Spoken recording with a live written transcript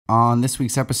On this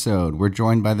week's episode, we're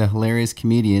joined by the hilarious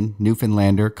comedian,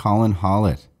 Newfoundlander Colin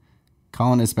Hollett.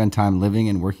 Colin has spent time living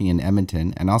and working in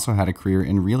Edmonton and also had a career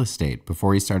in real estate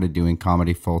before he started doing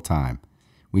comedy full-time.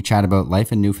 We chat about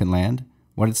life in Newfoundland,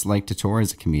 what it's like to tour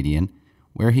as a comedian,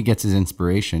 where he gets his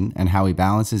inspiration, and how he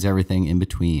balances everything in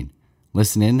between.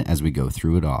 Listen in as we go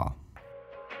through it all.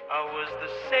 I was the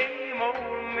same old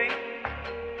me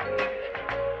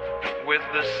with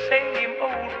the same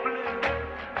old blues.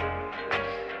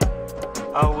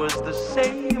 I was the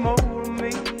same old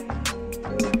me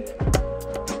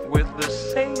with the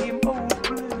same old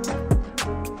blues.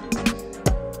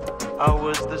 I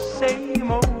was the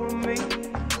same old me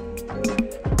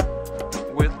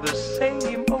with the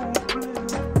same old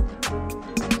blues.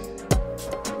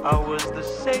 I was the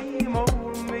same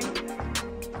old me.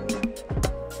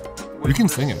 You can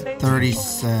sing it. 30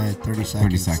 seconds. 30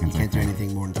 seconds, You can't do okay.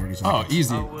 anything more than 30 seconds. Oh,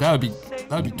 easy. That'd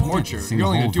be torture. Sing You're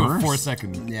the only gonna whole do a verse?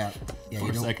 4-second. Yeah. Yeah, you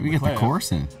 4 don't second We get the clip.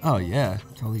 chorus in. Oh yeah.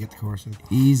 totally get the chorus in.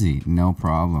 Easy, no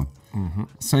problem.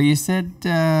 So you said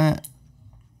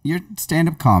you're a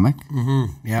stand-up comic,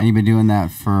 Yeah. and you've been doing that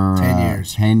for 10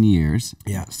 years. 10 years.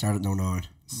 Yeah, started in 09.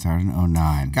 Started in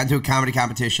 09. Got into a comedy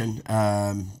competition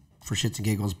for shits and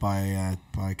giggles by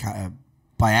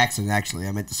accident, actually.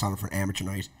 I meant to sign up for an amateur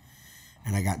night,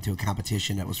 and I got into a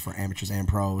competition that was for amateurs and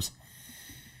pros.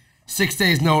 6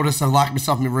 days notice, I locked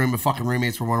myself in my room. My fucking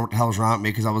roommates were wondering what the hell was wrong with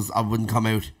me because I wouldn't come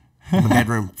out of the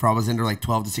bedroom for I was in there like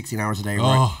 12 to 16 hours a day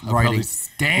Oh, that probably writing,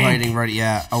 stank. writing,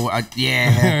 yeah.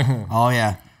 Yeah. Oh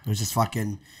yeah. It was just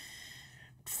fucking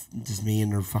just me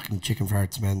and her fucking chicken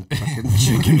farts, man. Fucking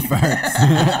chicken farts.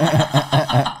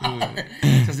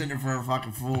 Just in there for a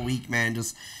fucking full week, man.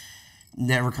 Just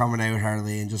never coming out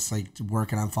hardly and just like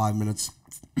working on 5 minutes.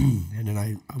 And then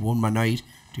I won my night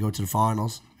to go to the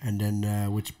finals, and then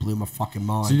which blew my fucking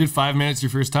mind. So you did 5 minutes your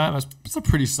first time. That's a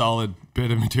pretty solid bit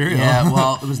of material. Yeah,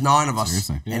 well, it was 9 of us,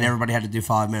 Seriously. and everybody had to do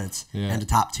 5 minutes, Yeah. and the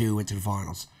top 2 went to the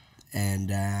finals, and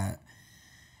then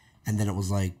it was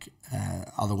like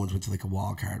other ones went to like a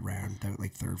wild card round, they were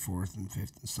like 3rd, 4th, and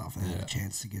 5th and stuff, and I had a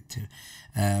chance to get to.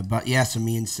 But yeah, so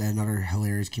me and another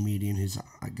hilarious comedian who's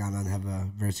gone on to have a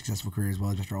very successful career as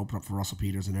well, just opened up for Russell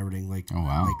Peters and everything, like Oh,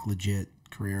 wow. like legit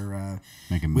career.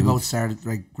 Making we moves. both started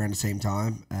like around the same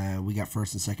time. We got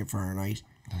 1st and 2nd for our night.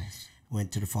 Nice.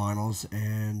 Went to the finals,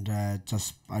 and I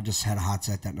just had a hot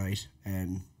set that night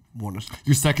and won it.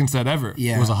 Your second set ever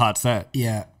was a hot set.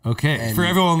 Yeah. Okay. And- For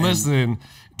everyone and- listening,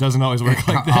 it doesn't always work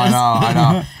like this. I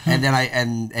know. And then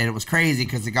and it was crazy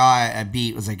because the guy I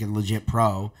beat was like a legit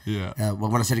pro. Yeah.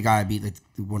 Well, when I say the guy I beat, like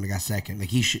the one that got second, like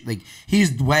he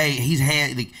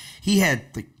had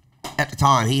like. At the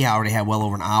time, he already had well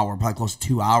over an hour, probably close to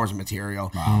 2 hours of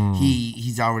material. Wow.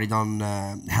 He's already done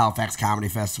Halifax Comedy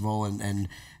Festival, and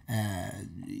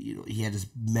you know, he had this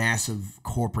massive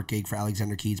corporate gig for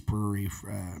Alexander Keith's Brewery.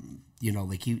 You know,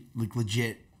 like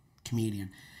legit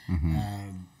comedian.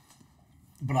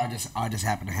 But I just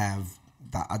happened to have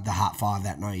the hot 5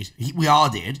 that night. We all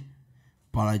did,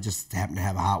 but I just happened to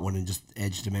have a hot one and just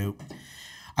edged him out.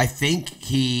 I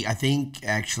think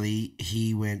actually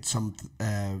he went some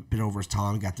bit over his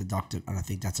time and got deducted, and I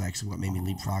think that's actually what made me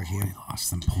leapfrog him. Lost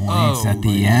some points at the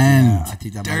my end. Yeah, I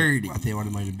think that Dirty. I think what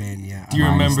it might have been. Yeah. Do you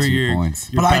Minus remember 2 your points.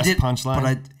 best punchline?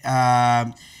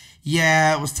 But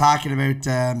I was talking about.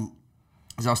 I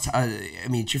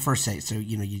mean, it's your first set, so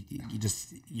you know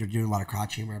you're doing a lot of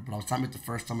crotch humor. But I was talking about the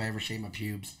first time I ever shaved my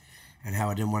pubes, and how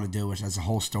I didn't want to do it as a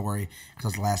whole story because I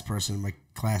was the last person in my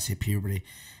class hit puberty,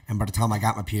 and by the time I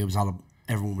got my pubes,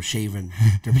 everyone was shaving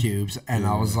their pubes, and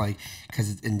I was like,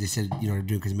 and they said, you know, they're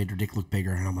doing because it made their dick look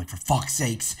bigger, and I'm like, for fuck's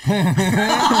sakes.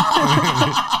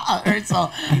 Right, so,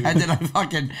 and then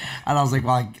and I was like,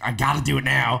 well, I gotta do it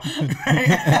now.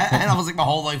 And I was like, my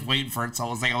whole life waiting for it, so I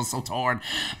was so torn,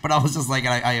 but I was just like,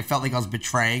 I felt like I was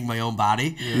betraying my own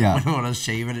body when I was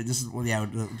shaving it. This is, well, yeah,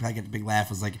 I get the big laugh,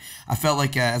 was like, I felt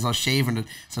like as I was shaving it,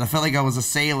 so I felt like I was a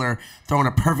sailor throwing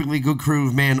a perfectly good crew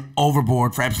of men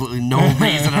overboard for absolutely no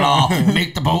reason at all.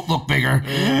 Make the boat look bigger,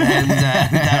 and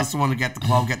that's the one to get the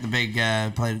club, get the big,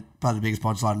 probably the biggest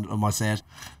punchline on my set.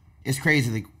 It's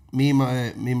crazy. Like me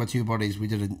and my 2 buddies, we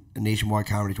did a nationwide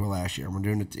comedy tour last year, and we're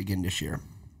doing it again this year.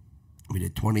 We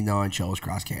did 29 shows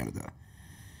across Canada,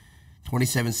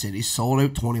 27 cities, sold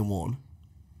out 21.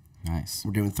 Nice.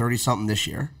 We're doing 30 something this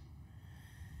year.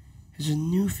 There's a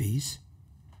newfies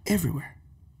everywhere.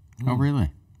 Oh,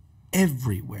 really?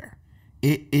 Everywhere.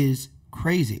 It is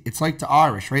crazy. It's like the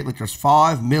Irish, right? Like there's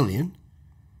 5 million,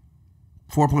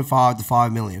 4.5 to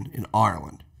 5 million in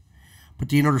Ireland. But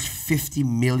do you know there's 50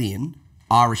 million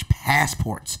Irish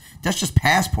passports? That's just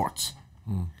passports.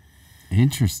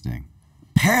 Interesting.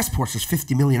 passports. There's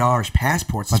 50 million Irish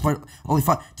passports. That's why only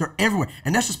 5. They're everywhere,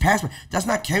 and that's just passport. That's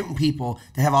not counting people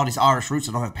that have all these Irish roots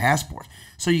that don't have passports.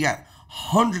 So you got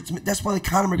hundreds. That's why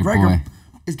Conor McGregor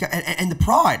is got, and the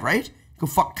pride, right? Go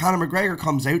fuck. Conor McGregor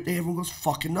comes out, everyone goes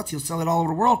fucking nuts. He'll sell it all over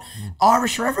the world.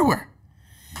 Irish are everywhere,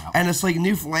 and it's like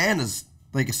Newfoundland is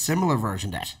like a similar version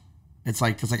of that. It's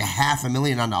like there's like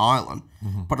 500,000 on the island,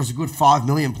 but there's a good 5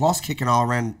 million plus kicking all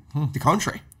around the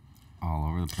country. All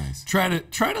over the place.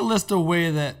 Try to list a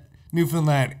way that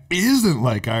Newfoundland isn't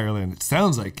like Ireland. It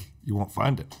sounds like you won't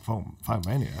find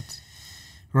many.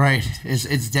 Right.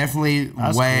 It's definitely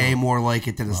way more like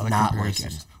it than it's not like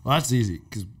it. Well, that's easy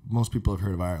because most people have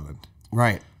heard of Ireland.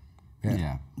 Right.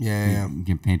 Yeah. You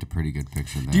can paint a pretty good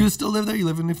picture there. Do you still live there? You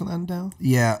live in Newfoundland now?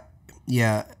 Yeah.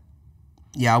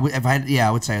 I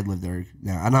would say I'd live there.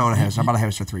 Yeah, I don't own a house. I bought a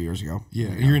house there 3 years ago.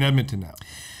 Yeah, you're in Edmonton now.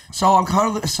 So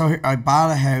I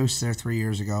bought a house there 3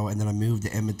 years ago, and then I moved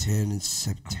to Edmonton in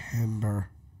September.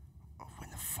 Oh, when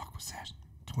the fuck was that?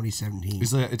 2017.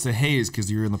 It's a haze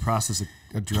because you're in the process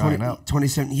of drying out.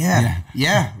 2017.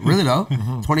 Yeah, really though.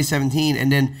 2017,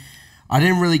 and then I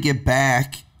didn't really get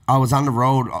back. I was on the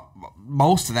road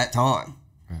most of that time,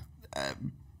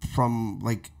 from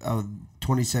like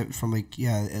 27 from like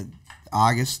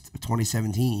August of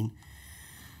 2017.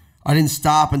 I didn't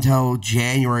stop until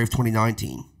January of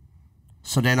 2019.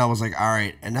 So then I was like, all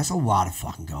right, and that's a lot of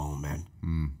fucking going,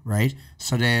 man. Right?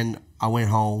 So then I went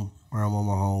home, or I'm on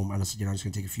my home, and I said, I'm just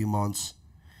going to take a few months,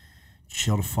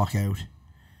 chill the fuck out,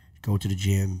 go to the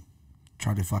gym,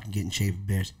 try to fucking get in shape a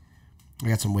bit. I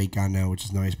got some weight gone now, which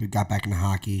is nice, but got back into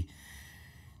hockey.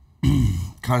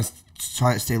 Kind of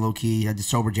try to stay low key. I did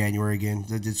sober January again.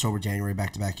 I did sober January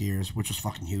back-to-back years, which was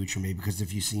fucking huge for me because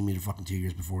if you see me the fucking 2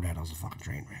 years before that, I was a fucking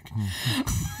train wreck.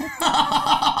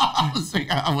 I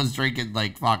was drinking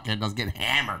like fucking. I was getting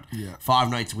hammered 5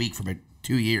 nights a week for about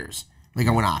 2 years. Like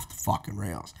I went off the fucking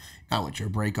rails. I went through a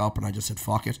breakup and I just said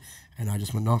fuck it, and I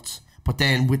just went nuts. But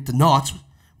then with the nuts,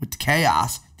 with the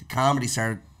chaos, the comedy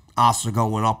started also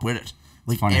going up with it.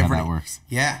 Like Funny how that works.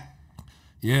 Yeah.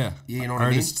 Yeah, you know what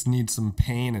artists need some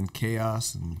pain and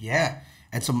chaos and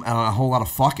and some a whole lot of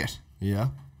fuck it. Yeah,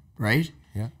 right.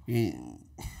 Yeah,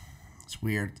 it's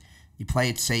weird. You play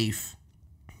it safe.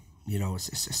 You know,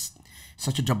 it's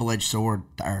such a double-edged sword.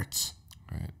 The arts,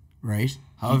 right.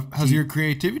 How's your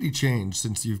creativity changed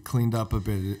since you've cleaned up a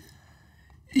bit?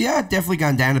 Yeah, definitely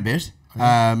gone down a bit.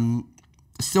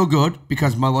 Still good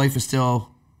because my life's still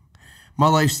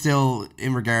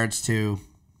in regards to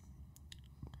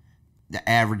the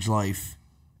average life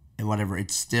and whatever,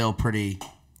 it's still pretty.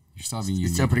 You're still having unique.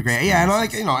 It's still pretty great. Yeah, and I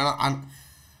like I'm.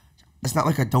 It's not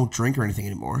like I don't drink or anything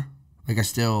anymore. Like I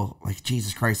still like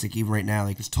Jesus Christ. Like even right now,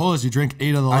 like it's told us you drink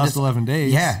 8 of the last 11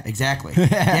 days. Yeah, exactly.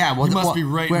 Yeah, well, you must be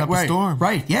writing up a storm,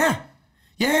 right? Yeah.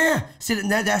 See,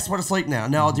 that's what it's like now.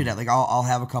 Now I'll do that. Like I'll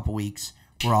have a couple weeks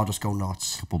where I'll just go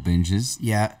nuts. Couple binges.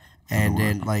 Yeah, and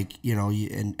then like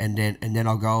and then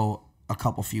I'll go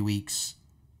a few weeks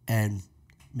and.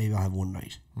 Maybe I'll have one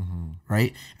night,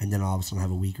 right? And then all of a sudden I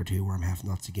have a week or two where I'm half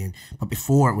nuts again. But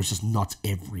before it was just nuts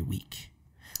every week.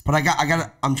 But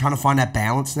I'm trying to find that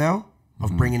balance now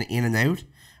of bringing it in and out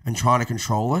and trying to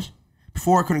control it.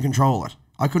 Before I couldn't control it.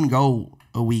 I couldn't go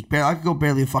a week. I could go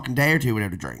barely a fucking day or two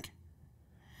without a drink.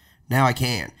 Now I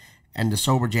can. And the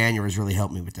sober January has really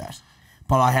helped me with that.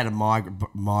 But I had a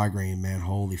migraine, man.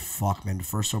 Holy fuck, man. The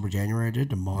first sober January I did,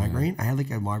 the migraine. I had like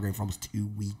a migraine for almost 2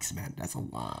 weeks, man. That's a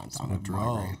long time of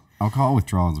migraine. Alcohol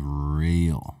withdrawal is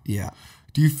real. Yeah.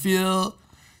 Do you feel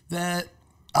that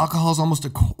alcohol is almost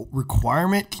a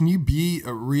requirement? Can you be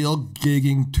a real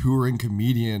gigging, touring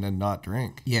comedian and not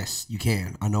drink? Yes, you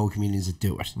can. I know comedians that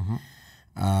do it.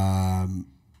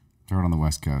 Throw it on the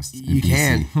West Coast. You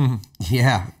BC. Can.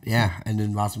 Yeah. And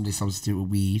then lots of them they substitute with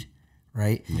weed,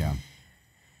 right? Yeah.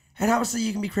 And obviously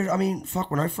you can be critical. I mean,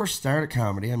 fuck, when I first started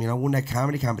comedy, I won that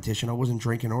comedy competition. I wasn't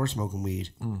drinking or smoking weed,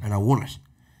 and I won it.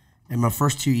 In my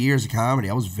first 2 years of comedy,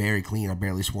 I was very clean. I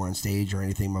barely swore on stage or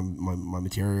anything. My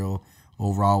material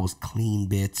overall was clean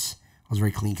bits. I was a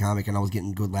very clean comic, and I was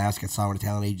getting good laughs. Got signed with a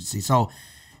talent agency. So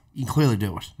you can clearly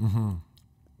do it.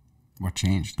 What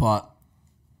changed? But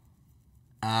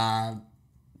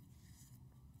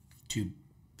 2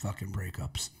 fucking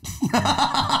breakups.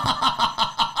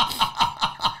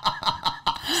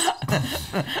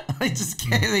 I just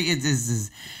can't think it's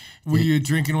just. Were you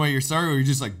drinking while you're sorry, or were you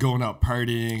just like going out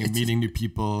partying and meeting new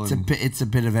people? It's a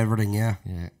bit of everything, yeah.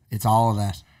 It's all of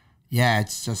that. Yeah,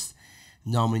 it's just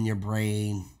numbing your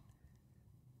brain,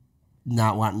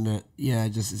 not wanting to. Yeah,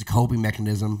 it's a coping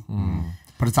mechanism,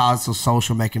 but it's also a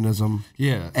social mechanism.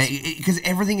 Yeah, because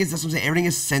everything is. That's what I'm saying. Everything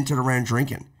is centered around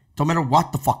drinking. Don't matter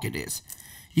what the fuck it is.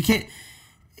 You can't.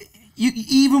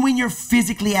 even when you're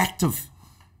physically active,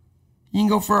 you can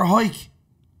go for a hike,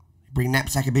 bring a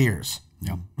knapsack of beers.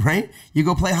 Yep. Right? You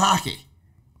go play hockey,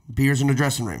 beers in the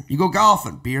dressing room. You go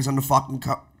golfing, beers on the fucking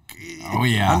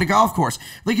on the golf course.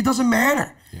 Like, it doesn't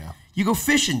matter. Yeah. You go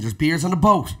fishing, there's beers on the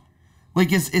boat. Like,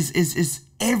 it's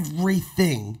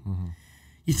everything. Mm-hmm.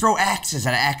 You throw axes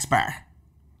at an axe bar.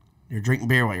 You're drinking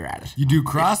beer while you're at it. You do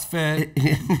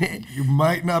CrossFit, you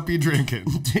might not be drinking.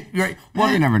 Right?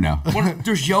 Well, you never know.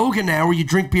 There's yoga now where you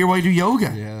drink beer while you do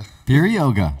yoga. Yeah. Beer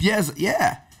yoga. Yes,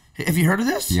 yeah. Have you heard of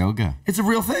this? Yoga. It's a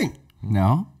real thing.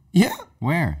 No? Yeah.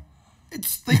 Where?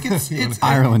 It's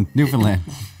Ireland, Newfoundland.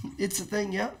 It's a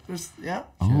thing, yeah. Yeah.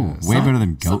 Oh, way better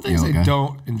than Some goat things yoga. I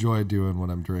don't enjoy doing when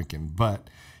I'm drinking, but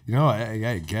you know,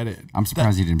 I get it. I'm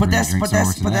surprised you didn't bring drinks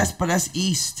over today. But that's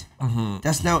east. Mm-hmm.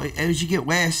 That's now as you get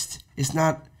west, it's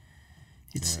not.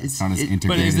 It's Not as But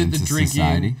integrated is it into the drinking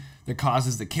society. that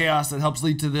causes the chaos that helps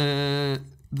lead to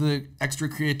the extra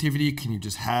creativity? Can you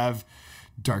just have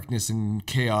darkness and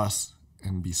chaos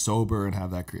and be sober and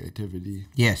have that creativity?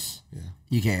 Yes,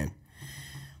 you can.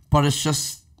 But it's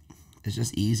just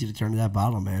easy to turn to that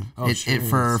bottle, man. Oh,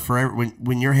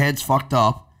 When your head's fucked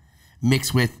up,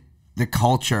 mixed with the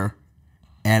culture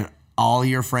and all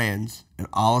your friends and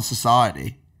all of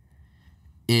society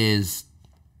is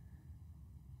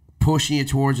pushing you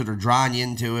towards it or drawing you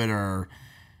into it, or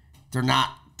they're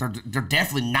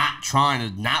definitely not trying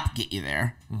to not get you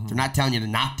there. Mm-hmm. They're not telling you to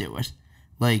not do it.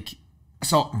 Like,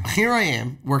 so here I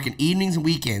am working evenings and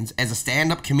weekends as a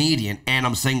stand-up comedian, and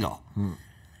I'm single.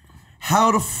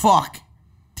 How the fuck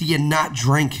do you not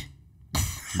drink?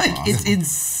 Like, it's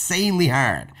insanely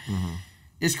hard.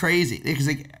 It's crazy because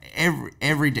like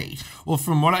every date. Well,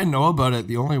 from what I know about it,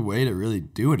 the only way to really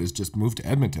do it is just move to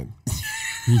Edmonton.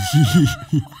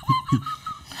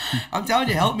 I'm telling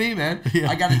you, help me, man. Yeah.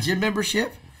 I got a gym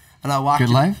membership, and I walk. Good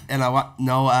Life? And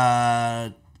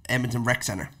Edmonton Rec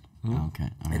Center. Okay.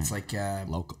 All right. It's like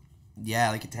Local. yeah,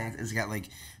 like it's got like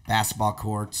basketball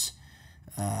courts,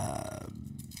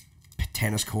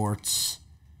 tennis courts,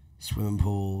 swimming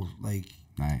pool, like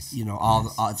Nice. you know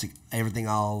it's like everything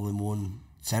all in one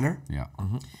center. Yeah.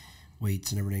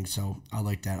 Weights and everything. So I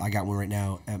like that. I got one right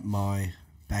now at my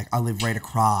back. I live right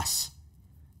across.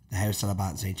 The house that I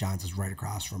bought in St. John's is right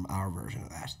across from our version of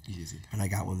that. Easy. And I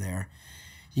got one there.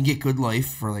 You can get Good Life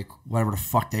for like whatever the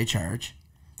fuck they charge.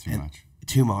 Too much.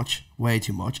 Too much. Way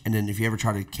too much. And then if you ever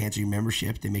try to cancel your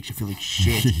membership, they make you feel like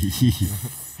shit.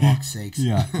 Fuck's sakes.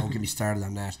 Yeah. Don't get me started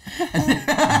on that.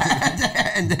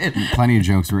 And then Plenty of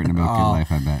jokes written about Good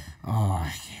Life, I bet. oh,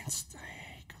 I can't stand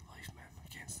Good Life, man. I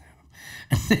can't stand them.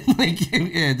 And then, like,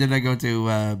 yeah, then I go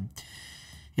to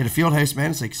the Field House,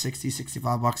 man. It's like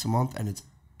 $60-$65 a month, and it's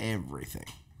everything.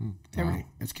 Everything.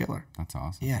 It's killer. That's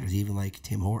awesome. Yeah, there's even like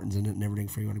Tim Hortons in it and everything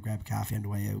for you want to grab a coffee on the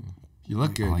way out. You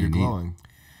look good. all You're you need. glowing.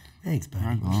 Thanks, buddy.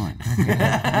 Hard going.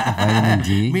 Vitamin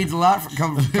D. Means a lot for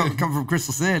come from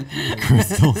Crystal Sid.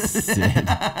 Crystal Sid.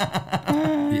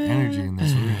 The energy in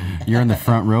this room. You're in the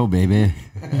front row, baby.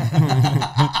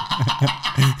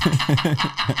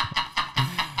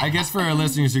 I guess for our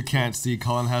listeners who can't see,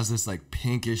 Colin has this like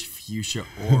pinkish fuchsia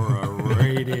aura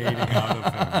radiating out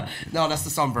of him. No, that's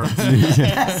the sunburns.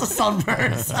 That's the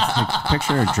sunburns.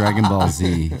 Picture a Dragon Ball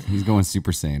Z. He's going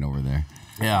Super Saiyan over there.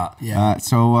 Yeah.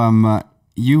 So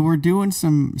you were doing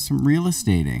some real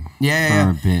estating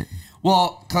Yeah. for a bit.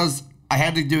 Well, because I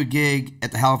had to do a gig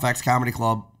at the Halifax Comedy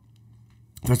Club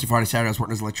Thursday, Friday, Saturday. I was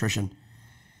working as an electrician,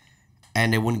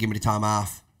 and they wouldn't give me the time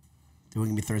off. They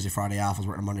wouldn't give me Thursday, Friday off. I was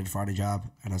working a Monday to Friday job,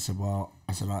 and I said,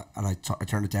 I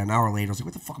turned it down an hour later. I was like,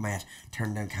 what the fuck am I at?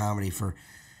 Turning down comedy for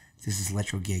this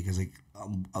electro gig. I was like,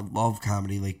 I love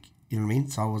comedy, like, you know what I mean?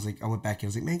 So I was like, I went back in. I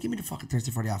was like, man, give me the fucking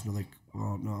Thursday, Friday off. And they're like,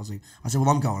 well, no. I said, well,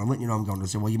 I'm going. I'm letting you know I'm going. I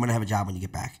said, well, you're going to have a job when you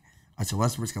get back. I said, well,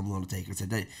 that's the risk I'm willing to take. I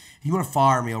said, if you want to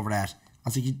fire me over that, I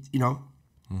said, you know.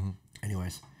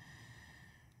 Anyways,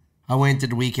 I went to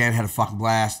the weekend, had a fucking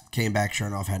blast, came back, sure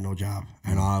enough, had no job.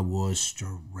 And I was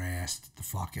stressed the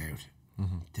fuck out.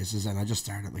 And I just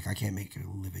started, like, I can't make a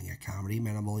living at comedy,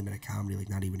 man. I'm only been at comedy, like,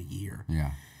 not even a year.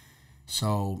 Yeah.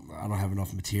 So I don't have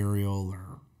enough material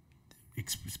or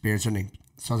experience or anything.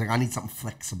 So I was like, I need something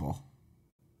flexible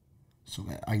so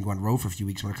that I can go on the road for a few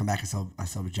weeks. When I come back, I still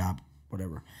have a job,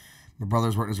 whatever. My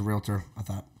brother's working as a realtor. I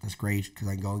thought, that's great, because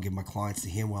I can go and give my clients to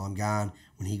him while I'm gone.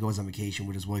 When he goes on vacation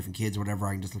with his wife and kids or whatever,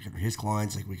 I can just look after his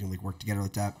clients. Like, we can like work together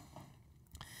like that.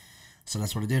 So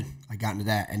that's what I did. I got into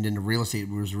that. And then the real estate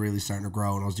was really starting to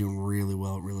grow, and I was doing really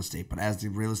well at real estate. But as the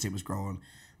real estate was growing,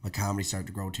 my comedy started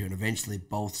to grow too. And eventually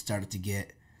both started to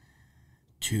get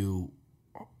to,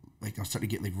 like, I was starting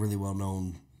to get like really well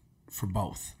known for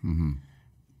both.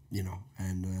 You know,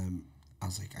 and I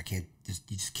was like, I can't. You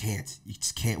just can't. You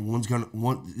just can't.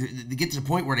 They get to the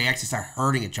point where they actually start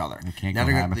hurting each other. They can't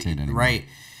cohabitate anymore. Right.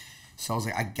 So I was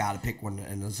like, I gotta pick one,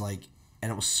 and it was like,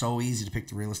 and it was so easy to pick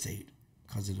the real estate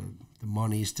because of the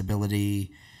money,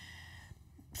 stability,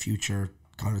 future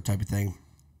kind of type of thing.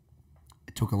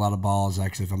 It took a lot of balls,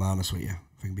 actually, if I'm honest with you.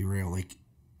 If I can be real, like,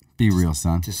 be real,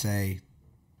 son. To say,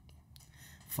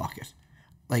 fuck it,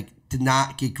 like to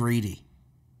not get greedy,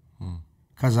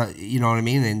 because you know what I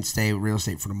mean, and stay with real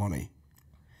estate for the money.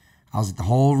 I was like, the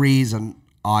whole reason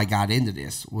I got into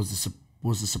this was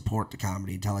to support the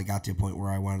comedy until I got to a point where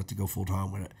I wanted to go full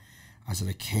time with it. I said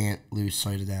I can't lose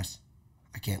sight of that.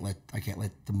 I can't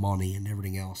let the money and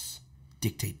everything else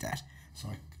dictate that. So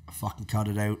I fucking cut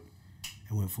it out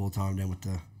and went full time then with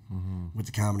the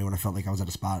comedy when I felt like I was at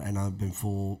a spot, and I've been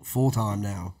full time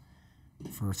now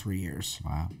for 3 years.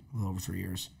 Wow, a little over 3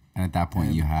 years. And at that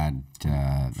point, you had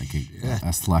like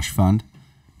a slush fund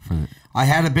for the. I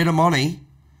had a bit of money.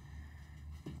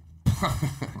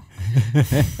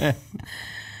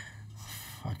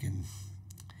 Fucking.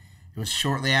 It was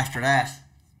shortly after that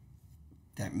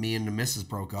me and the missus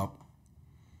broke up,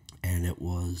 and it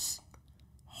was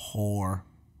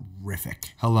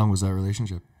horrific. How long was that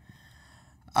relationship?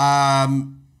 About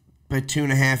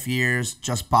 2.5 years.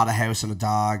 Just bought a house and a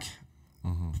dog.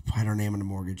 Had her name on the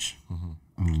mortgage.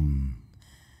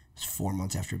 It's 4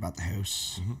 months after we bought the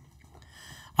house.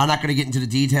 I'm not going to get into the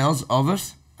details of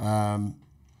it,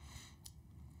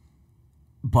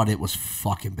 but it was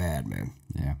fucking bad, man.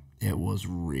 Yeah. It was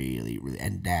really, really,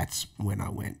 and that's when I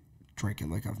went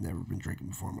drinking like I've never been drinking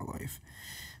before in my life.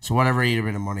 So whatever either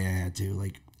bit of money I had to,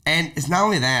 like, and it's not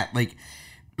only that, like,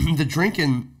 the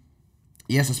drinking.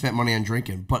 Yes, I spent money on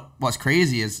drinking, but what's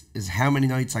crazy is how many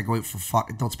nights I go out for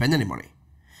don't spend any money.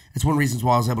 It's one of the reasons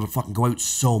why I was able to fucking go out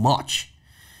so much,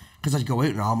 because I'd go out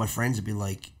and all my friends would be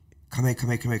like, "Come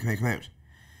out,"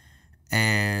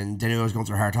 and then I was going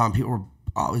through a hard time. People were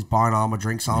always buying all my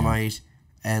drinks all night.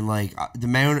 And like the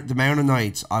amount of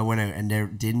nights I went out and they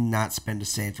did not spend a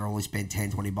cent or only spend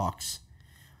 $10-$20.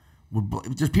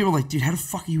 There's people like, dude, how the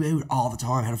fuck are you out all the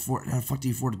time? How the fuck do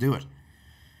you afford to do it?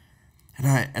 And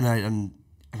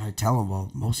I tell them,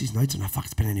 well, most of these nights I'm not fucking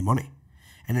spending any money.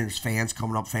 And then there's fans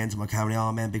coming up, fans of my comedy.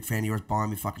 Oh man, big fan of yours, buying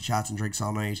me fucking shots and drinks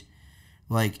all night.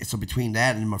 Like, so between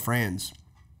that and my friends,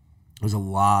 there's a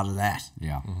lot of that.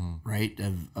 Yeah. Right?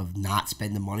 Of not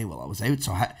spending money while I was out.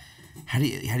 So how do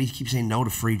you keep saying no to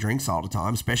free drinks all the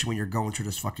time, especially when you're going through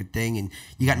this fucking thing and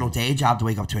you got no day job to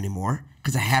wake up to anymore?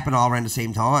 Because it happened all around the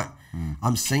same time.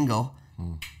 I'm single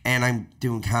and I'm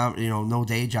doing comedy, no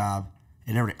day job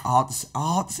and everything. It's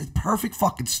a perfect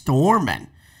fucking storm, man.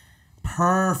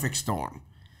 Perfect storm.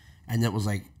 And it was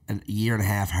like a year and a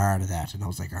half hard of that, and I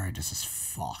was like, all right, this is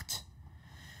fucked.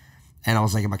 And I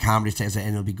was like, in my comedy stage, and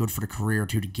it'll be good for the career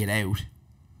too to get out,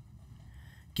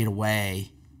 get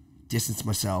away, distance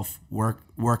myself, work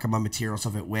on my material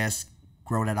stuff at West,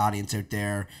 grow that audience out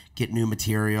there, get new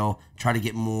material, try to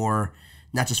get more,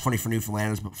 not just funny for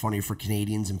Newfoundlanders, but funny for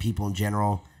Canadians and people in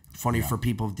general, funny for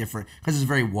people of different, because it's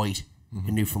very white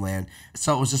in Newfoundland.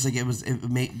 So it was just like,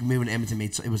 moving to Edmonton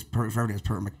it was perfect for everything. It was perfect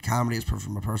for my comedy, it was perfect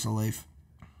for my personal life,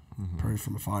 perfect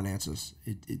for my finances.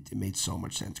 It made so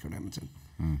much sense to go to Edmonton.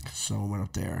 So I went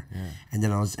up there, and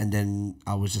then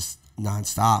I was just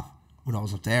nonstop when I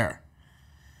was up there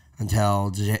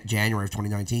until January of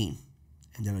 2019,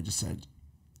 and then I just said,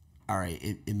 all right,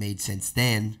 it made sense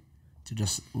then to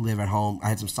just live at home. I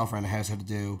had some stuff around the house I had to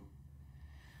do,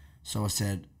 so I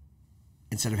said,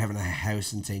 instead of having a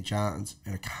house in St. John's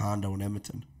and a condo in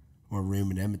Edmonton or a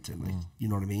room in Edmonton, like, you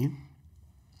know what I mean?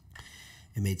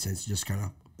 It made sense to just kind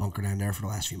of bunker down there for the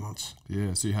last few months.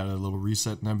 Yeah, so you had a little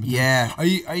reset in Edmonton. Yeah.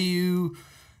 Are you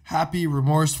happy,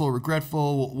 remorseful,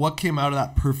 regretful? What came out of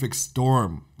that perfect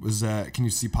storm? Was that, can you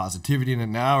see positivity in it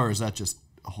now, or is that just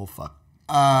a whole fuck?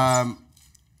 I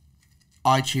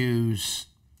always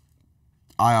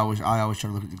try to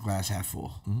look at the glass half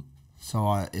full.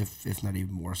 So if not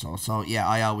even more so. So yeah,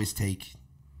 I always take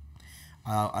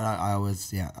all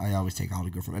the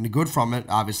good from it. And the good from it,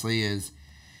 obviously, is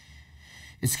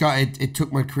it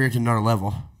took my career to another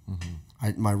level.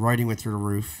 My writing went through the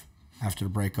roof after the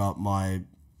breakup. My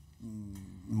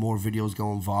more videos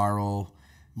going viral,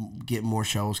 getting more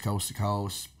shows coast to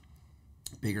coast,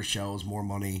 bigger shows, more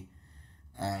money,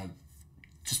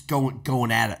 just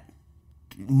going at it,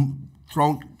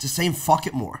 just saying fuck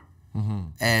it more,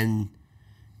 and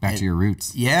back to your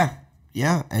roots. Yeah,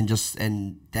 and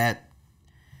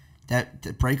that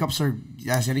the breakups are,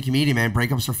 as any comedian, man,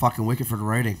 breakups are fucking wicked for the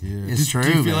writing. Yeah. It's true. Do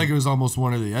you feel man. like it was almost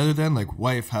one or the other then? Like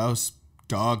wife, house,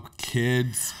 dog,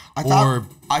 kids, I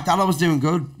thought I was doing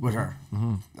good with her.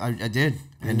 I did,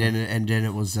 and then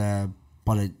it was,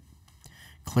 but it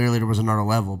clearly there was another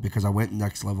level because I went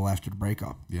next level after the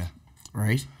breakup. Yeah.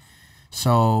 Right.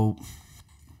 So,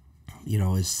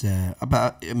 it's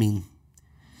about. I mean,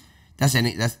 that's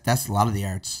a lot of the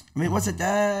arts. I mean, what's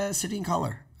it? City and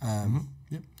Color.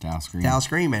 Yep. Dallas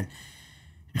Green, man.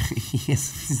 He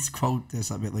has this quote,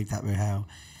 something like that about how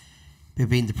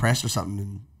being depressed or something,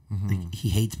 and like, he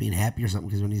hates being happy or something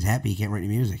because when he's happy, he can't write any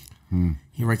music.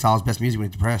 He writes all his best music when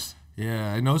he's depressed.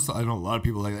 Yeah, I know a lot of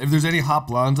people like that. If there's any hot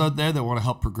blondes out there that want to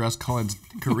help progress Colin's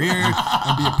career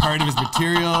and be a part of his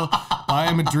material, buy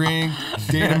him a drink,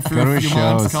 date him for a few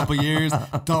months, a couple years,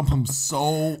 dump him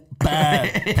so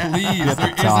bad. Please,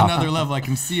 there is another level. I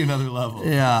can see another level.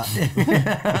 Yeah.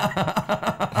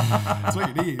 That's what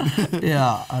you need.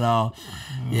 Yeah, I know.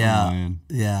 Yeah. man.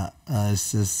 Yeah.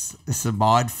 It's a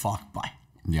mind fuck by.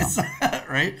 Yeah.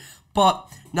 Right?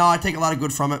 But no, I take a lot of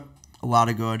good from it. A lot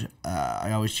of good.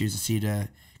 I always choose to see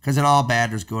because in all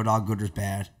bad there's good, all good there's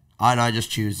bad. And I just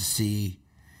choose to see.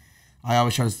 I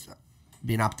always try to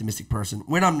be an optimistic person.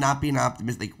 When I'm not being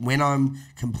optimistic, when I'm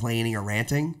complaining or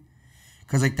ranting,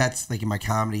 because like that's like in my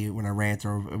comedy when I rant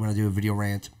or when I do a video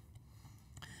rant,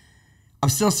 I'm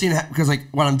still seeing it because like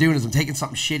what I'm doing is I'm taking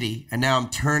something shitty and now I'm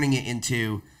turning it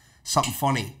into something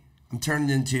funny. I'm turning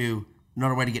it into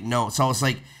another way to get known. So it's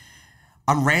like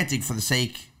I'm ranting for the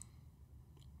sake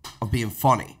of being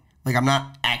funny. Like I'm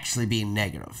not actually being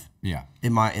negative. Yeah.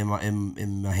 In my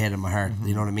head and my heart.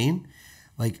 You know what I mean?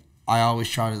 Like I always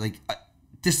try to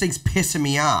this thing's pissing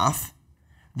me off.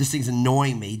 This thing's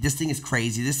annoying me. This thing is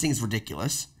crazy. This thing is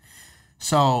ridiculous.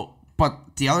 So,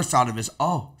 but the other side of it is,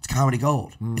 it's comedy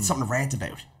gold. It's something to rant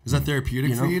about. Is that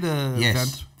therapeutic for you to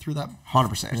vent through that?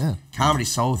 100%. Yeah.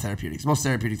 Comedy's so therapeutic. It's the most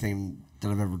therapeutic thing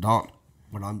that I've ever done.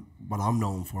 What I'm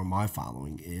known for in my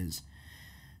following is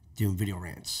doing video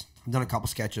rants. I've done a couple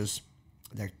sketches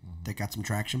that got some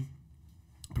traction,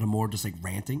 but I'm more just like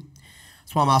ranting.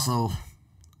 That's why I'm also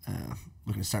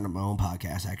looking to start up my own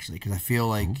podcast actually, because I feel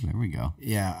like there we go.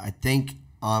 Yeah, I think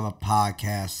I'm a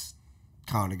podcast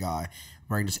kind of guy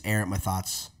where I can just air out my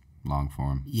thoughts. Long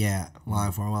form. Yeah,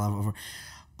 long form.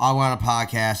 I want a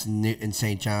podcast in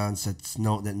St. John's that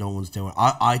no one's doing.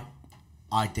 I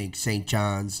think St.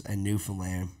 John's and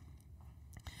Newfoundland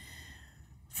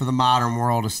for the modern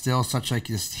world is still such like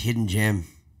this hidden gem.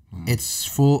 It's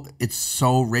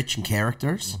so rich in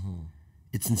characters.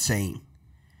 It's insane,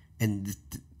 and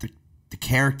the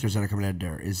characters that are coming out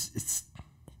there it's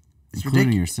including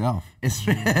ridiculous. Yourself.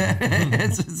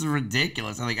 It's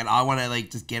ridiculous. And I want to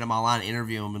just get them all on,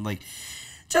 interview them, and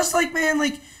just man,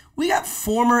 we got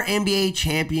former NBA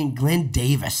champion Glenn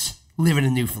Davis living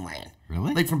in Newfoundland.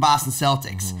 Really? From Boston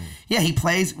Celtics. Yeah, he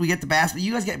plays. We get the basketball.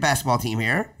 You guys get a basketball team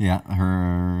here. Yeah,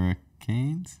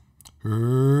 Hurricanes.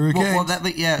 Well,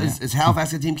 it's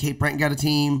Halifax got a team. Cape Breton got a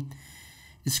team.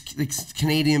 It's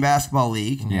Canadian Basketball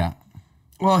League. Yeah.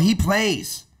 Well, he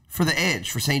plays for the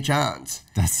Edge for St. John's.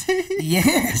 That's it.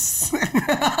 Yes.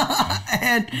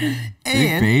 and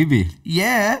Big baby.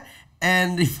 Yeah,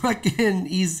 and he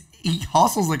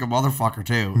hustles like a motherfucker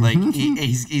too.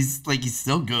 He's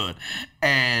still good,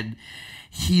 and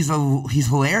he's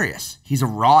hilarious. He's a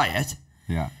riot.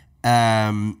 Yeah.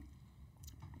 And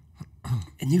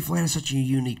Newfoundland is such a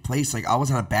unique place. I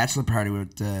was on a bachelor party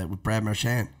with Brad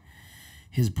Marchand.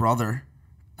 His brother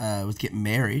was getting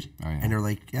married, and they're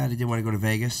like, they didn't want to go to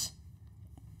Vegas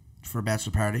for a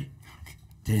bachelor party.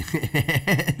 They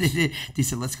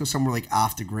said, let's go somewhere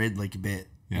off the grid a bit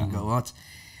and go nuts.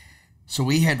 So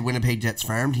we had Winnipeg Jets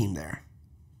farm team there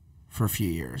for a few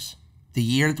years. The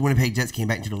year that the Winnipeg Jets came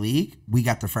back into the league, we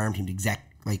got the farm team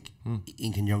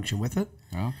in conjunction with it.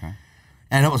 Oh, okay.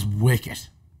 And it was wicked.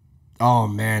 Oh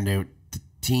man, dude, the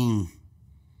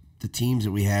teams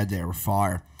that we had there were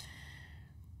fire.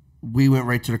 We went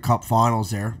right to the Cup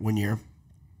Finals there one year.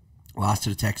 Lost to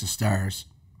the Texas Stars.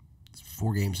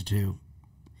 4-2.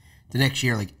 The next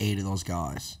year, 8 of those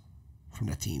guys from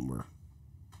that team were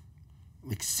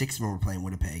 6 of them were playing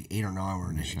Winnipeg, 8 or 9 were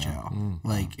in the NHL.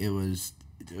 It was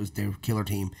their killer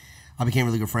team. I became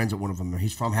really good friends with one of them.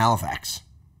 He's from Halifax,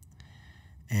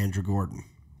 Andrew Gordon.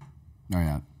 Oh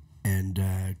yeah, and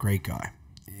great guy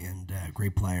and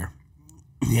great player.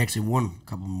 He actually won a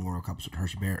couple of Memorial Cups with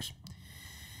Hershey Bears.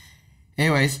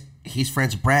 Anyways, he's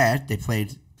friends with Brad. They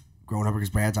played growing up because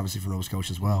Brad's obviously from Nova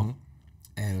Scotia as well.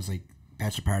 And it was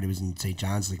bachelor party was in St.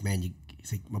 John's. Man,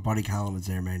 he's my buddy Colin was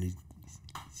there, man. He's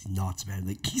nuts, man.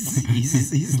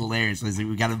 He's hilarious. So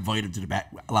we got to invite him to the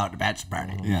bachelor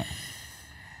party. Yeah.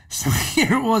 So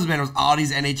here it was, man. It was all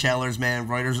these NHLers, man.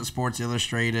 Writers at Sports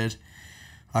Illustrated.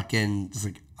 fucking just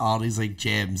like all these like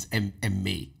gems and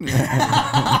me, right?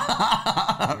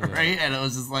 And it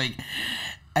was just like,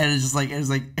 and it was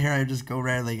like here I just go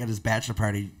around like at his bachelor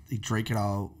party, like, drinking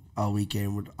all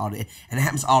weekend with all the, and it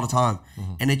happens all the time.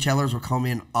 NHLers will come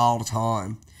in all the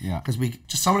time. Yeah. Because we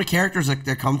just some of the characters that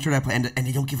come through that play and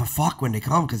they don't give a fuck when they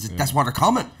come because that's why they're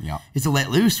coming. Yeah. It's to let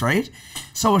loose, right?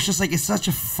 So it's just like it's such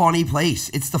a funny place.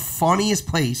 It's the funniest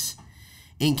place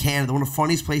in Canada, one of the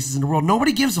funniest places in the world.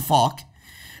 Nobody gives a fuck.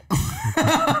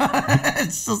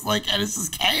 It's just like, and it's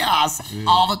just chaos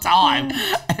all the time.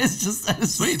 It's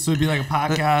Sweet. So it'd be like a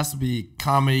podcast, it'd be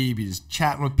comedy, you'd be just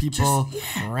chatting with people,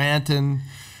 ranting.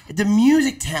 The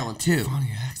music talent too.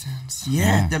 Funny accents.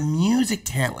 Yeah, the music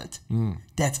talent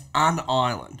that's on the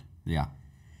island. Yeah.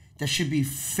 That should be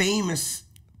famous,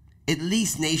 at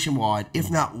least nationwide, if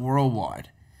not worldwide.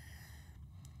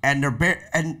 And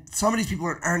and some of these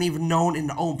people aren't even known in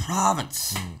their own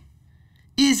province.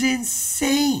 Is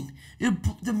insane.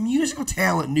 The musical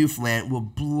talent in Newfoundland will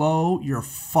blow your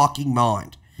fucking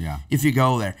mind. Yeah. If you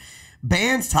go there,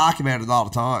 bands talk about it all the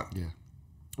time. Yeah.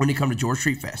 When they come to George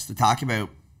Street Fest, they talk about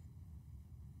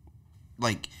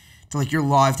like your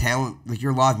live talent, like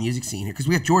your live music scene here. Because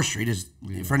we have George Street.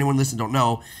 For anyone listening don't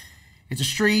know, it's a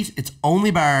street. It's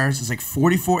only bars. It's like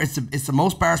 44. It's the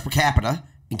most bars per capita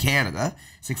in Canada.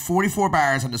 It's like 44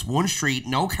 bars on this one street.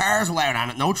 No cars allowed on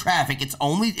it. No traffic. It's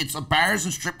bars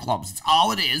and strip clubs. It's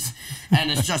all it is. And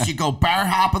it's just you go bar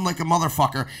hopping like a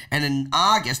motherfucker. And in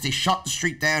August they shut the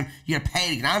street down. You gotta pay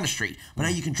to get on the street. But now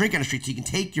you can drink on the street. So you can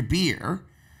take your beer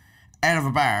out of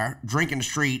a bar, drink in the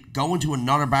street, go into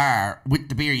another bar with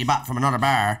the beer you bought from another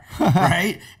bar,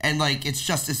 right? And like it's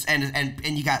just this, and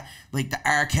you got like the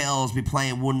Arkells be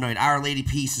playing one night, Our Lady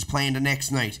Peace is playing the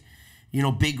next night, you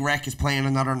know, Big Wreck is playing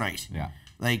another night, Yeah.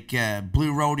 like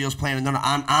Blue Rodeo's playing another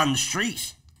on the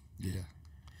street, Yeah.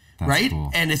 That's right? cool.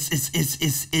 And it's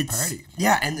Party.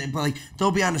 yeah, and but like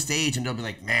they'll be on the stage and they'll be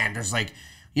like, man, there's like.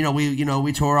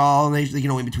 We tour all night,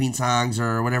 in between songs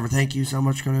or whatever. Thank you so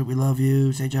much, we love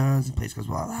you, St. John's, and place goes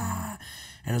blah blah.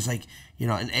 And it's like,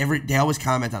 and they always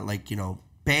comment on like,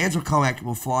 bands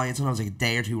will fly in sometimes like a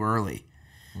day or two early,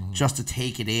 just to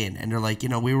take it in. And they're like,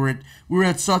 we were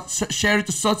at shout out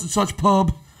to such and such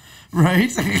pub,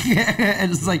 right?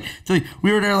 And it's like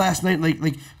we were there last night, like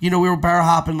we were bar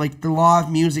hopping, like the live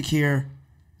music here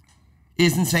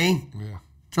is insane. Yeah.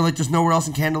 So like, there's nowhere else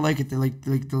in Canada like it. They're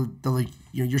like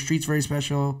your street's very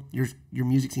special. Your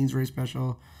music scene's very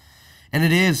special, and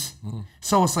it is.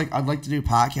 So it's like I'd like to do a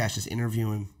podcast, just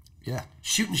interviewing,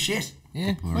 shooting shit,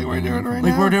 Yeah. Like we're doing right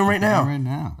like now. we're doing right now. Right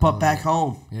now. But back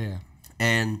home, Yeah.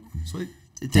 and Sweet.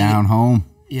 the thing- Down home.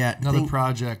 yeah, Another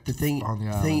project. The thing, on the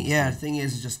island. the thing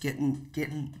is just getting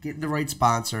the right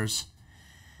sponsors,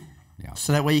 Yeah.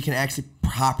 so that way you can actually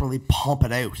properly pump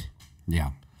it out.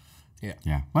 Yeah. Yeah.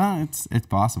 Yeah. Well, it's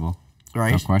possible.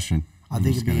 Right. No question. I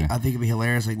think it'd be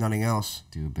hilarious like nothing else.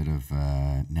 Do a bit of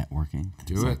networking. things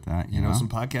Do like it. that. You know some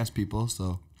podcast people,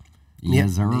 so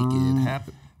Yes, sir. make it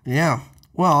happen. Yeah.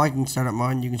 Well, I can start up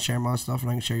mine. You can share my stuff,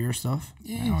 and I can share your stuff.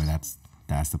 Oh, that's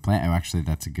the plan. Oh, actually,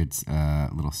 that's a good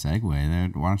little segue there.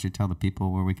 Why don't you tell the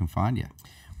people where we can find you?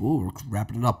 Ooh, we're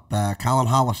wrapping it up. Colin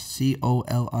Hollett,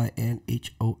 ColinHollet.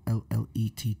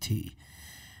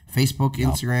 Facebook,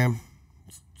 Instagram,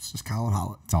 it's just Colin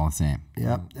Hollett. It's all the same.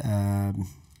 Yep.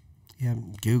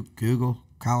 Google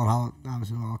Colin Hollett.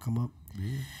 Obviously, it'll all come up.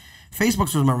 Yeah.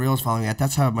 Facebook's was my reels following that.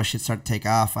 That's how my shit started to take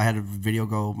off. I had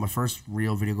my first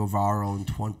real video go viral in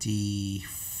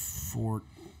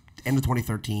end of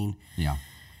 2013. Yeah.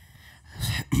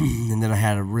 And then I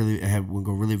had one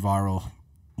go really viral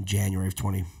in January of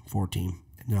 2014.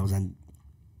 And then I was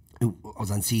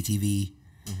on CTV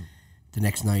the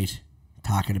next night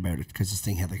talking about it because this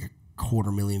thing had like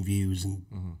 250,000 views in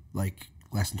like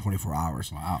less than 24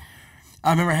 hours. Wow. I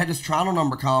remember I had this Toronto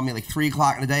number calling me like 3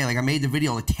 o'clock in the day. Like I made the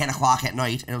video like 10 o'clock at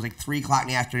night, and it was like 3 o'clock in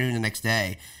the afternoon the next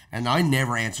day. And I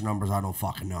never answer numbers I don't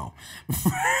fucking know.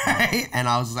 Right? And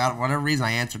I was, for whatever reason,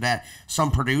 I answered that. Some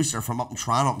producer from up in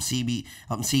Toronto, up in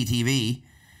CTV,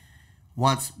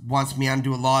 wants me on to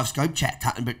do a live Skype chat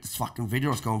talking about this fucking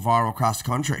video that's going viral across the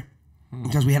country.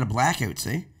 Because we had a blackout,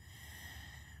 see?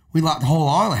 We locked the whole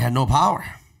island, had no power.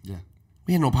 Yeah.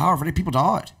 We had no power for it. People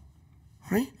died.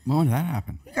 Right? When did that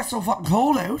happen? It got so fucking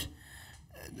cold out,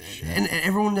 and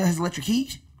everyone has electric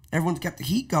heat. Everyone's got the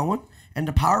heat going, and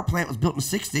the power plant was built in the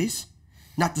 60s,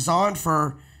 not designed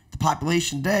for the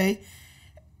population today.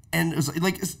 And it was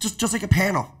like it's just like a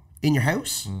panel in your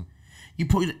house. You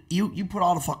put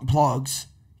all the fucking plugs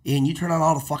in, you turn on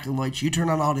all the fucking lights, you turn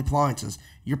on all the appliances.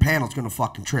 Your panel's gonna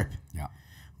fucking trip. Yeah.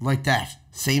 Like that,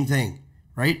 same thing,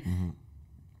 right?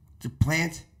 The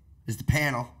plant is the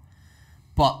panel.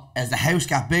 But as the house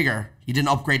got bigger, you didn't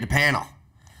upgrade the panel.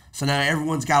 So now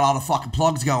everyone's got all the fucking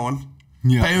plugs going.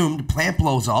 Yeah. Boom, the plant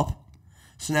blows up.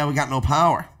 So now we got no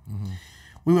power. Mm-hmm.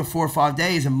 We went 4 or 5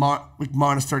 days and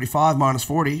minus 35, minus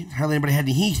 40. Hardly anybody had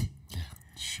any heat.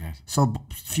 Shit. So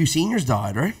a few seniors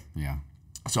died, right? Yeah.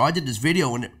 So I did this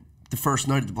video the first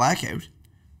night of the blackout,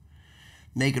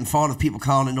 making fun of people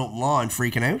calling in Newfoundland,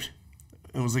 freaking out.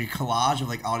 It was like a collage of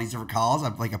like all these different calls. I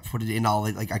put it in all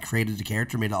like I created the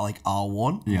character, made it like all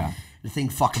one. Yeah. The thing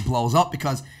fucking blows up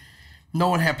because no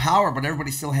one had power, but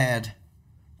everybody still had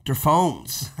their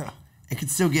phones. It could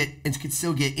still get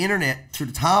internet through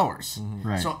the towers. Mm-hmm.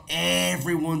 Right. So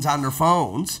everyone's on their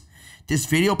phones. This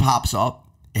video pops up.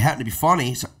 It happened to be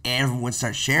funny, so everyone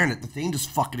starts sharing it. The thing just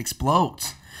fucking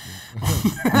explodes.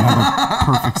 Another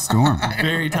perfect storm.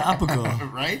 Very topical.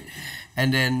 Right?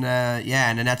 And then,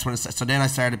 and then that's when so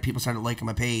then people started liking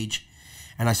my page,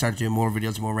 and I started doing more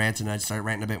videos, more rants, and I started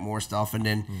ranting a bit more stuff. And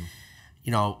then,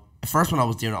 the first one I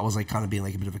was doing, I was like kind of being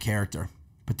like a bit of a character.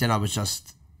 But then I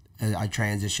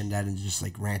transitioned that into just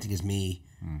like ranting as me,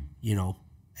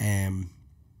 and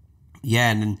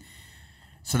then,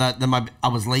 so I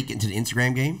was late into the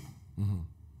Instagram game. Mm-hmm.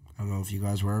 I don't know if you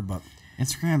guys were, but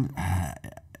Instagram,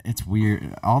 it's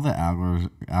weird. All the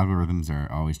algorithms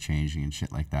are always changing and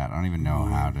shit like that. I don't even know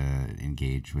how to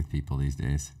engage with people these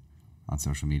days on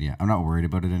social media. I'm not worried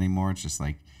about it anymore. It's just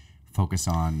like focus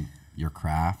on your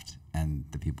craft and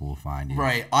the people will find you.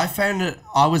 Right. I found it,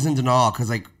 I was in denial because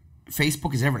like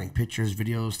Facebook is everything. Pictures,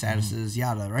 videos, statuses,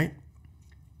 yada, right?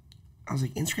 I was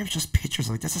like, Instagram's just pictures.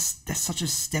 I'm like, that's such a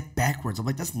step backwards. I'm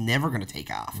like, that's never going to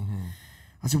take off. Mm-hmm.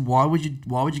 I said, why would you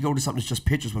go to something that's just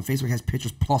pictures when Facebook has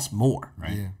pictures plus more?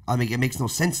 Right. Yeah. I mean, it makes no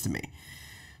sense to me.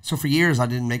 So for years, I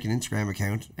didn't make an Instagram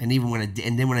account, and even when I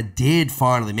did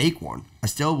finally make one, I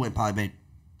still went probably about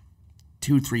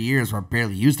 2-3 years where I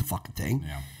barely used the fucking thing.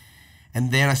 Yeah.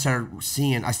 And then I started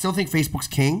seeing. I still think Facebook's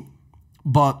king,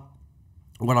 but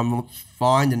what I'm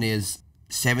finding is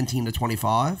 17 to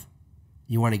 25.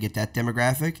 You want to get that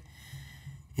demographic.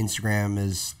 Instagram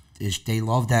is they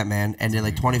love that, man, and then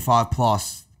like 25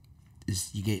 plus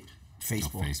is you get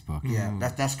Facebook. Facebook. Yeah,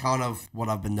 that's kind of what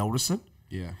I've been noticing.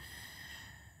 Yeah.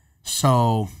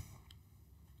 So,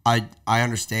 I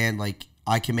understand. Like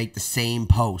I can make the same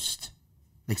post,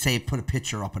 like say put a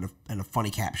picture up and a funny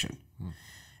caption,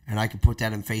 and I can put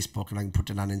that in Facebook and I can put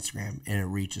that on Instagram, and it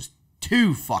reaches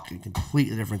 2 fucking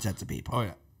completely different sets of people. Oh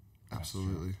yeah,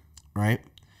 absolutely. Right.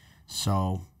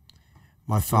 So.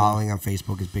 My following on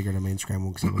Facebook is bigger than my Instagram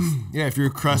one because I was. Yeah, if you're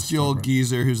a crusty old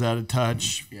geezer who's out of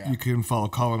touch, you can follow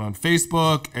Colin on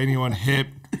Facebook. Anyone hip,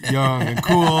 young, and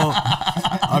cool.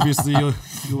 Obviously,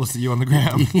 you'll see you on the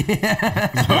gram.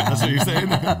 Yeah. That's what you're saying?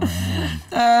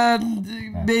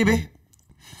 Maybe.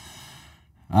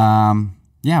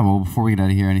 Yeah, well, before we get out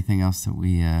of here, anything else that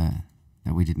we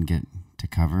didn't get to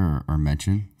cover or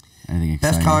mention? Anything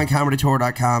exciting?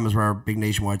 BestColinComedyTour.com is where our big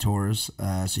nationwide tour is.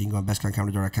 So you can go on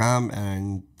BestColinComedyTour.com,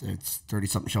 and it's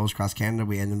 30-something shows across Canada.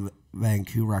 We end in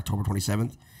Vancouver October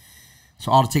 27th.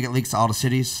 So all the ticket links to all the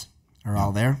cities are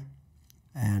all there.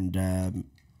 And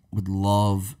would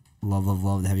love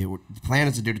to have you. The plan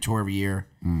is to do the tour every year.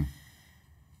 And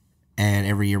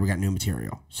every year we got new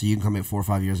material. So you can come in 4 or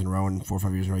 5 years in a row, and 4 or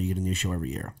 5 years in a row you get a new show every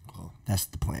year. Cool. That's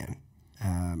the plan.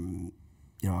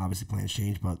 Obviously plans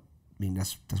change, but I mean,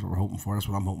 that's what we're hoping for. That's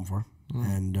what I'm hoping for.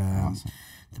 And awesome.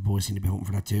 The boys seem to be hoping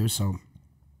for that too. So,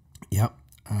 yep.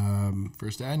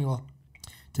 First annual.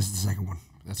 This is the second one.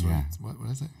 That's what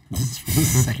is it? This is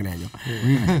the second annual.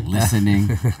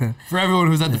 Listening. For everyone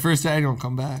who's at the first annual,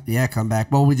 come back. Yeah, come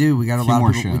back. Well, we do. We got a lot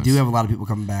of people. Shows. We do have a lot of people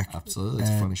coming back. Absolutely. It's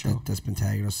a funny show. That's been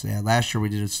tagging us. Yeah, last year we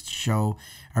did a show.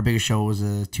 Our biggest show was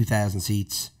 2,000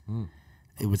 seats.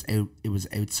 It was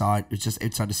outside. It was just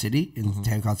outside the city in a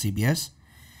town called CBS.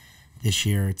 This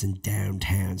year it's in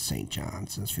downtown St.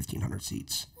 John's, and it's 1,500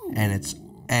 seats. Ooh.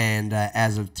 And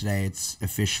as of today, it's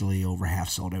officially over half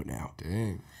sold out now.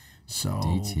 Dang. So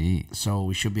DT. So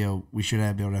we should be able to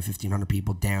have 1,500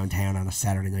 people downtown on a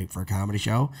Saturday night for a comedy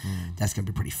show. That's gonna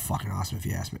be pretty fucking awesome if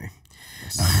you ask me.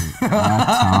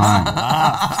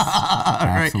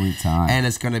 Absolute time. And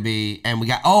it's gonna be, and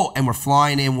we're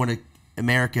flying in one of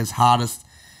America's hottest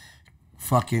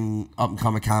fucking up and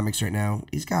coming comics right now.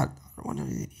 He's got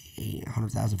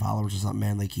 100,000 followers or something,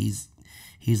 man. Like he's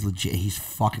legit. He's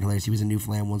fucking hilarious. He was in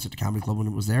Newfoundland once at the comedy club when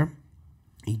it was there.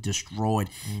 He destroyed,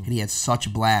 and he had such a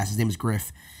blast. His name is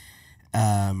Griff. He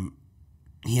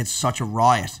had such a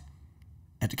riot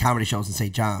at the comedy shows in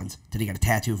St. John's that he got a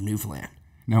tattoo of Newfoundland.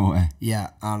 No way. Yeah,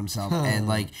 on himself, and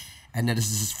then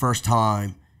this is his first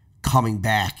time coming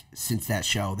back since that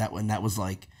show. That was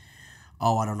like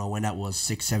I don't know when that was,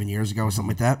 6-7 years ago or something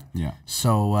like that. Yeah.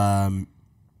 So, and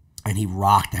he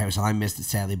rocked the house. I missed it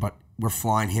sadly, but we're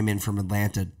flying him in from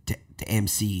Atlanta to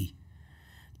MC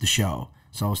the show.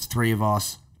 So it was 3 of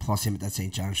us plus him at that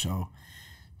St. John's show.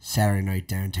 Saturday night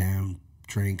downtown,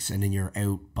 drinks, and then you're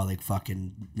out by like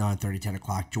fucking 9:30, 10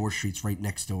 o'clock. George Street's right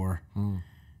next door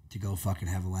to go fucking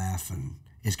have a laugh, and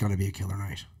it's gonna be a killer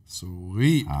night.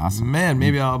 Sweet. Awesome. Man,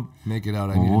 maybe I'll make it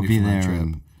out. I need We'll a be Newfoundland there trip.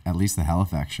 in at least the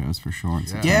Halifax shows for sure. In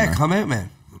September. Yeah, come out,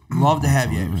 man. Love to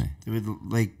have you. Absolutely. It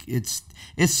would, like it's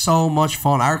so much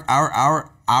fun.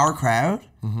 Our crowd,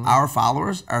 our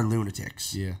followers are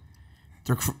lunatics. Yeah.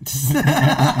 They're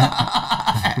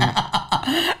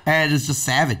and it's just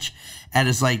savage. And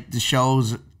it's like the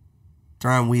shows,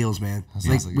 they're on wheels, man. It's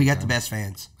like Sounds like we a got good the time. best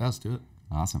fans. Let's do it.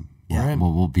 Awesome. Yeah.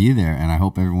 Well, we'll be there, and I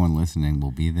hope everyone listening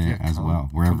will be there as come- well, come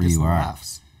wherever get you some are.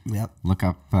 laughs. Yep. Look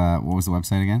up, what was the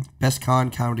website again?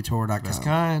 BestConComedyTour.com. Best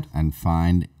kind. And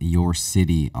find your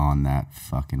city on that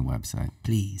fucking website.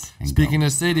 Please. And Speaking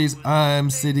of cities, I'm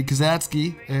City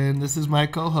Kazatsky, and this is my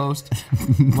co-host,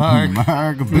 Mark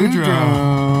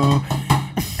Boudreaux.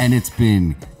 And it's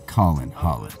been Colin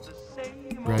Hollett.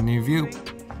 Brand new view.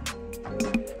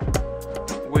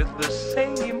 With the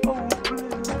same old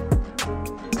blues.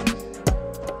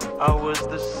 I was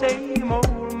the same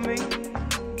old me.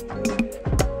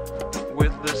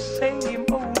 With the same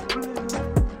old blues.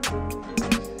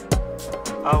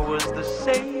 I was the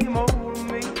same old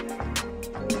me.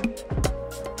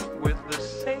 With the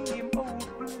same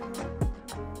old blues.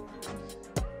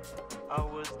 I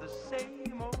was the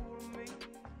same old